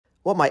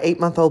What my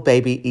 8-month-old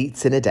baby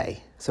eats in a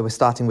day. So we're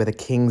starting with a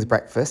king's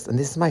breakfast, and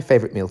this is my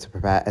favourite meal to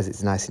prepare as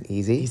it's nice and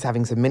easy. He's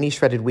having some mini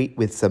shredded wheat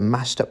with some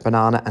mashed up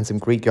banana and some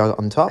Greek yogurt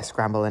on top. I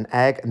scramble an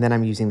egg, and then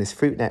I'm using this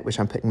fruit net, which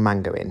I'm putting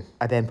mango in.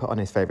 I then put on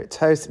his favourite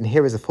toast, and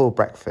here is a full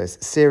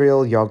breakfast.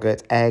 Cereal,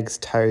 yogurt, eggs,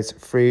 toast,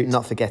 fruit,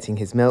 not forgetting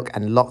his milk,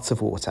 and lots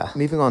of water.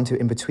 Moving on to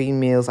in-between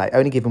meals, I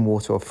only give him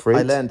water or fruit.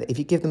 I learned that if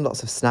you give them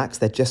lots of snacks,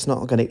 they're just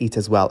not going to eat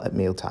as well at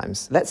meal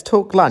times. Let's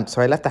talk lunch.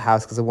 So I left the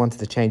house because I wanted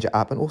to change it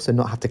up and also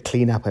not have to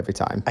clean up every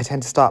time. I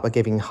tend to start by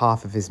giving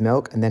half of his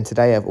milk, and then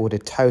today I've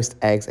ordered toast,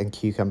 eggs, and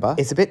cucumber.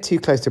 It's a bit too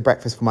close to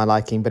breakfast for my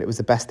liking, but it was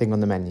the best thing on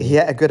the menu. He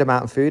ate a good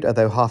amount of food,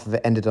 although half of it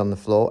ended on the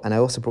floor, and I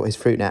also brought his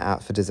fruit net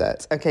out for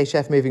dessert. Okay,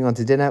 chef, moving on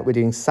to dinner. We're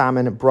doing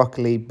salmon,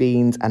 broccoli,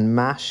 beans, and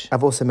mash.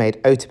 I've also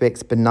made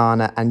Oatabix,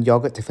 banana, and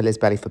yogurt to fill his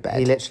belly for bed.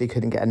 He literally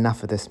couldn't get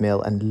enough of this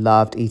meal and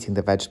loved eating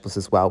the vegetables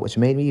as well, which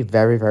made me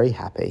very, very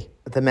happy.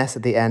 The mess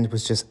at the end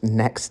was just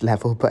next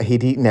level, but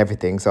he'd eaten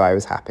everything, so I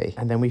was happy.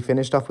 And then we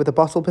finished off with a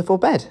bottle before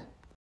bed.